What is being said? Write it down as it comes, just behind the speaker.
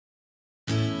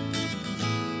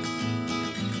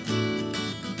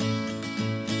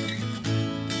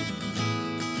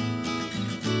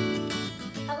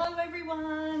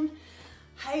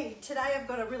today I've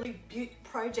got a really beaut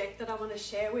project that I want to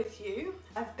share with you.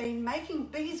 I've been making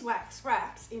beeswax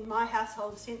wraps in my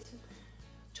household since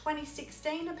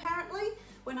 2016 apparently,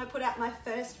 when I put out my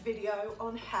first video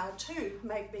on how to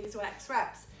make beeswax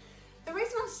wraps. The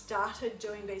reason I started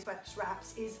doing beeswax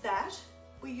wraps is that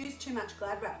we use too much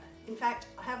Glad wrap. In fact,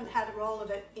 I haven't had a roll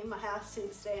of it in my house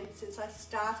since then, since I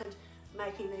started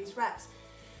making these wraps.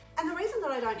 And the reason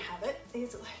that I don't have it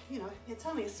is, you know, it's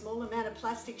only a small amount of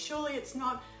plastic. Surely it's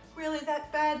not really that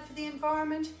bad for the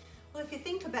environment. Well, if you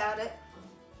think about it,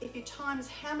 if you times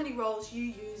how many rolls you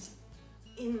use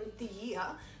in the year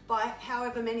by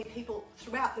however many people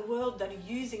throughout the world that are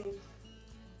using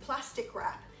plastic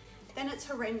wrap, then it's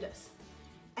horrendous.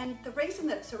 And the reason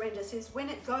that it's horrendous is when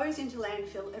it goes into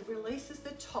landfill, it releases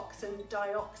the toxin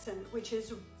dioxin, which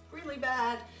is really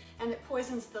bad, and it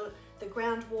poisons the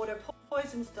groundwater,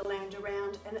 poisons the land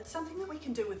around, and it's something that we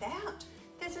can do without.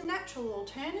 There's a natural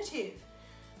alternative.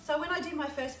 So when I did my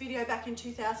first video back in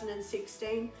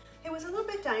 2016, it was a little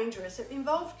bit dangerous. It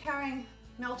involved carrying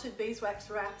melted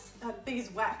beeswax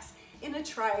in a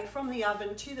tray from the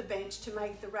oven to the bench to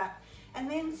make the wrap. And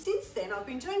then since then I've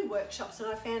been doing workshops and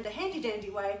I found a handy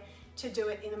dandy way to do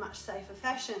it in a much safer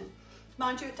fashion.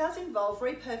 Mind you, it does involve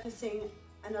repurposing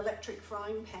an electric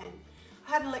frying pan.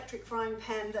 I had an electric frying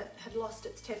pan that had lost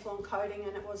its Teflon coating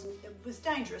and it was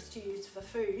dangerous to use for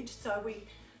food, so we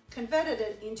converted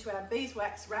it into our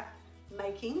beeswax wrap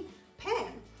making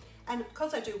pan. And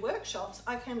because I do workshops,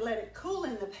 I can let it cool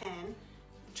in the pan,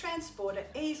 transport it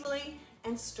easily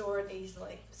and store it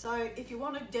easily. So if you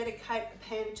want to dedicate a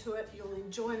pan to it, you'll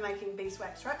enjoy making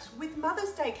beeswax wraps. With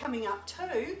Mother's Day coming up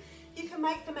too, you can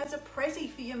make them as a prezi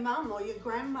for your mum or your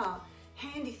grandma.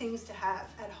 Handy things to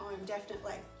have at home,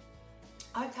 definitely.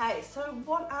 Okay, so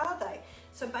what are they?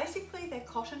 So basically they're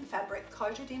cotton fabric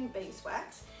coated in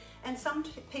beeswax, and some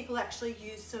people actually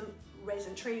use some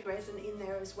resin, tree resin in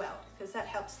there as well, because that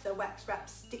helps the wax wrap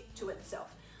stick to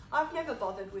itself. I've never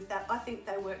bothered with that. I think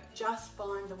they work just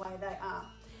fine the way they are.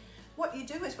 What you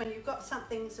do is when you've got some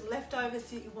leftovers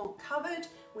that you want covered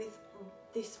with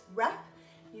this wrap,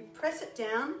 you press it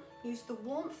down, use the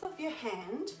warmth of your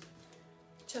hand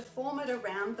to form it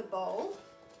around the bowl,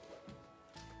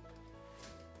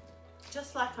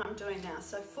 just like I'm doing now.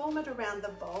 So form it around the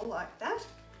bowl like that,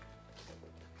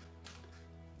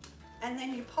 and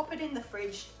then you pop it in the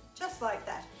fridge just like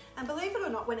that. And believe it or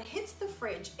not, when it hits the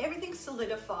fridge, everything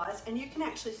solidifies and you can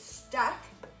actually stack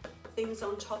things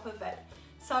on top of it.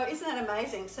 So isn't that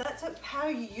amazing? So that's how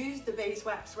you use the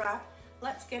beeswax wrap.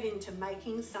 Let's get into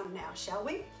making some now, shall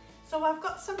we? So I've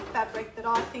got some fabric that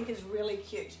I think is really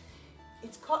cute.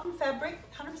 It's cotton fabric,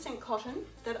 100% cotton,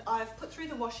 that I've put through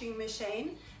the washing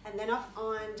machine, and then I've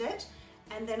ironed it,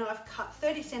 and then I've cut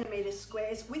 30 centimeter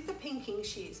squares with the pinking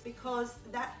shears, because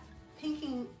that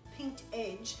pinked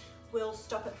edge will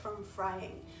stop it from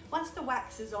fraying. Once the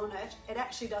wax is on it, it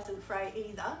actually doesn't fray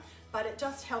either, but it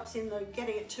just helps in the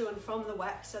getting it to and from the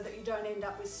wax so that you don't end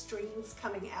up with strings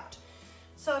coming out.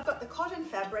 So I've got the cotton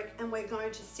fabric and we're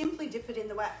going to simply dip it in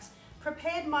the wax.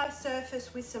 Prepared my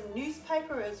surface with some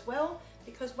newspaper as well,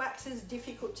 because wax is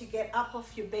difficult to get up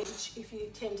off your bench if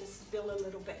you tend to spill a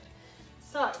little bit.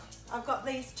 So I've got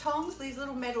these tongs, these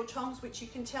little metal tongs, which you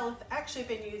can tell have actually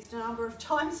been used a number of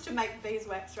times to make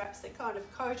beeswax wraps. They're kind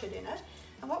of coated in it.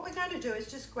 And what we're going to do is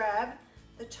just grab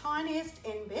the tiniest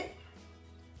end bit.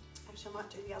 Actually, I might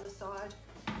do the other side.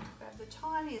 Grab the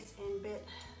tiniest end bit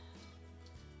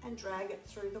and drag it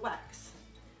through the wax.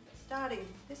 Starting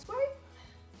this way.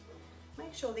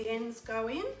 Make sure the ends go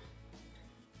in.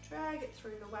 Drag it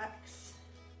through the wax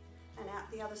and out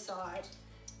the other side.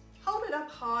 Hold it up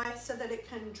high so that it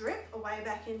can drip away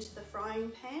back into the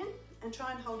frying pan, and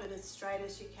try and hold it as straight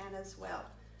as you can as well.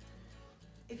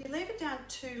 If you leave it down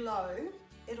too low,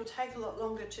 it'll take a lot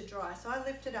longer to dry. So I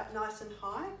lift it up nice and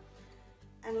high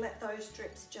and let those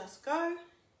drips just go.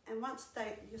 And once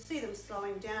you'll see them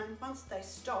slowing down. Once they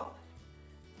stop,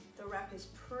 the wrap is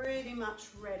pretty much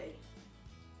ready.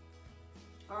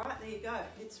 All right, there you go,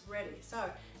 it's ready. So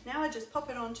now I just pop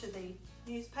it onto the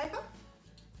newspaper.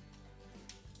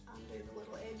 Undo the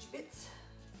little edge bits,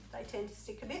 they tend to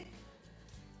stick a bit,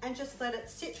 and just let it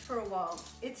sit for a while.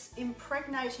 It's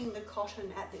impregnating the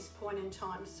cotton at this point in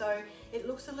time, so it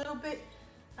looks a little bit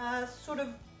sort of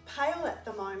pale at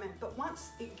the moment, but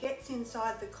once it gets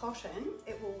inside the cotton,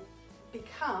 it will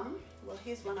become, well,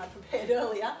 here's one I prepared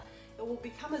earlier, it will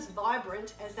become as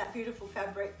vibrant as that beautiful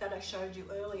fabric that I showed you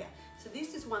earlier. So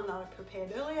this is one that I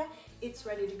prepared earlier, it's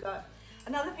ready to go.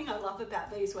 Another thing I love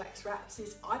about beeswax wraps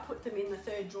is I put them in the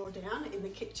third drawer down in the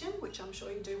kitchen, which I'm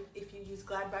sure you do if you use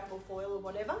Glad wrap or foil or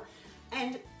whatever.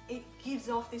 and it gives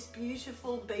off this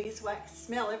beautiful beeswax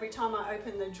smell every time I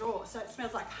open the drawer. So it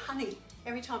smells like honey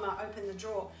every time I open the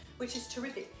drawer, which is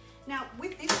terrific. Now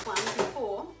with this one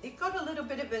before, it got a little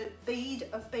bit of a bead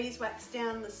of beeswax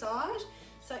down the side.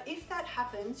 So if that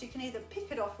happens, you can either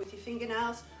pick it off with your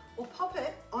fingernails or pop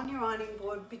it on your ironing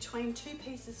board between two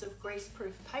pieces of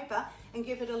grease-proof paper and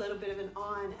give it a little bit of an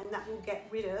iron, and that will get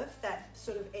rid of that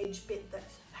sort of edge bit that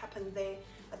happened there.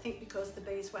 I think because the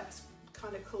beeswax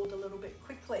kind of cooled a little bit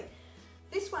quickly.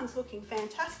 This one's looking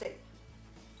fantastic.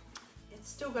 It's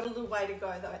still got a little way to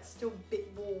go though, it's still a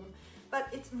bit warm, but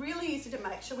it's really easy to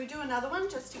make. Shall we do another one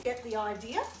just to get the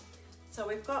idea? So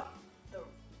we've got the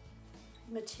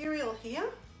material here,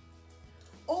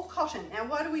 all cotton. Now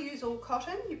why do we use all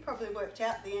cotton? You've probably worked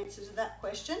out the answer to that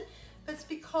question, but it's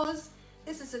because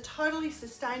this is a totally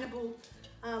sustainable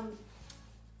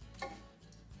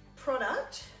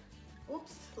product.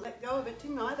 Oops, let go of it,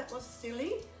 didn't I? That was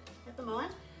silly, never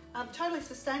mind. Totally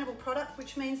sustainable product,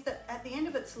 which means that at the end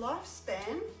of its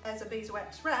lifespan as a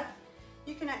beeswax wrap,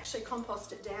 you can actually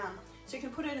compost it down. So you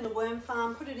can put it in the worm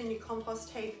farm, put it in your compost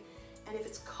heap, and if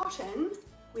it's cotton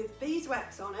with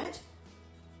beeswax on it,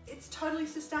 it's totally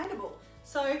sustainable.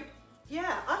 So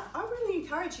yeah, I really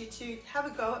encourage you to have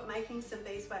a go at making some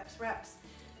beeswax wraps.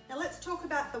 Now let's talk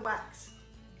about the wax.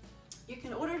 You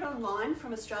can order it online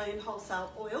from Australian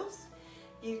Wholesale Oils.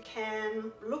 You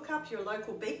can look up your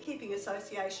local beekeeping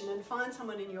association and find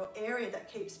someone in your area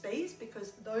that keeps bees,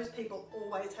 because those people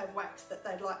always have wax that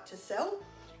they'd like to sell,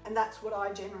 and that's what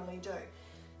I generally do.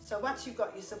 So once you've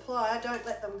got your supplier, don't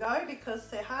let them go because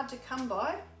they're hard to come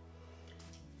by.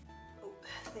 Oop,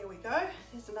 there we go,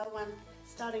 there's another one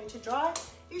starting to dry.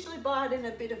 Usually buy it in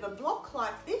a bit of a block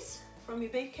like this from your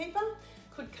beekeeper.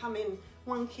 Could come in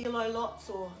 1 kilo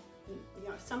lots, or you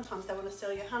know, sometimes they want to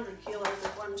sell you 100 kilos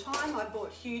at one time. I bought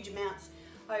huge amounts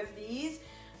over the years.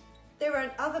 There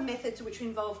are other methods which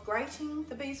involve grating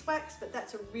the beeswax, but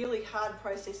that's a really hard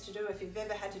process to do if you've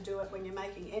ever had to do it when you're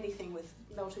making anything with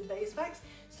melted beeswax.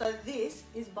 So this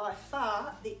is by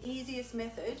far the easiest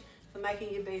method for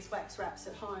making your beeswax wraps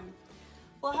at home.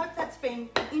 Well, I hope that's been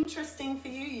interesting for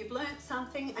you. You've learnt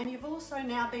something, and you've also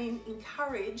now been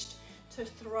encouraged to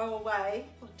throw away,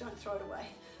 well, don't throw it away.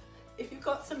 If you've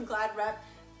got some Glad wrap,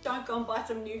 don't go and buy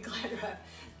some new Glad wrap.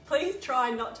 Please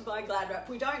try not to buy Glad wrap.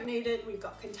 We don't need it. We've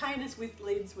got containers with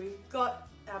lids. We've got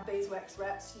our beeswax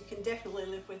wraps. You can definitely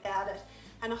live without it.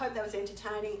 And I hope that was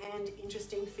entertaining and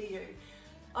interesting for you.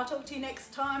 I'll talk to you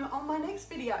next time on my next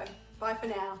video. Bye for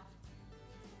now.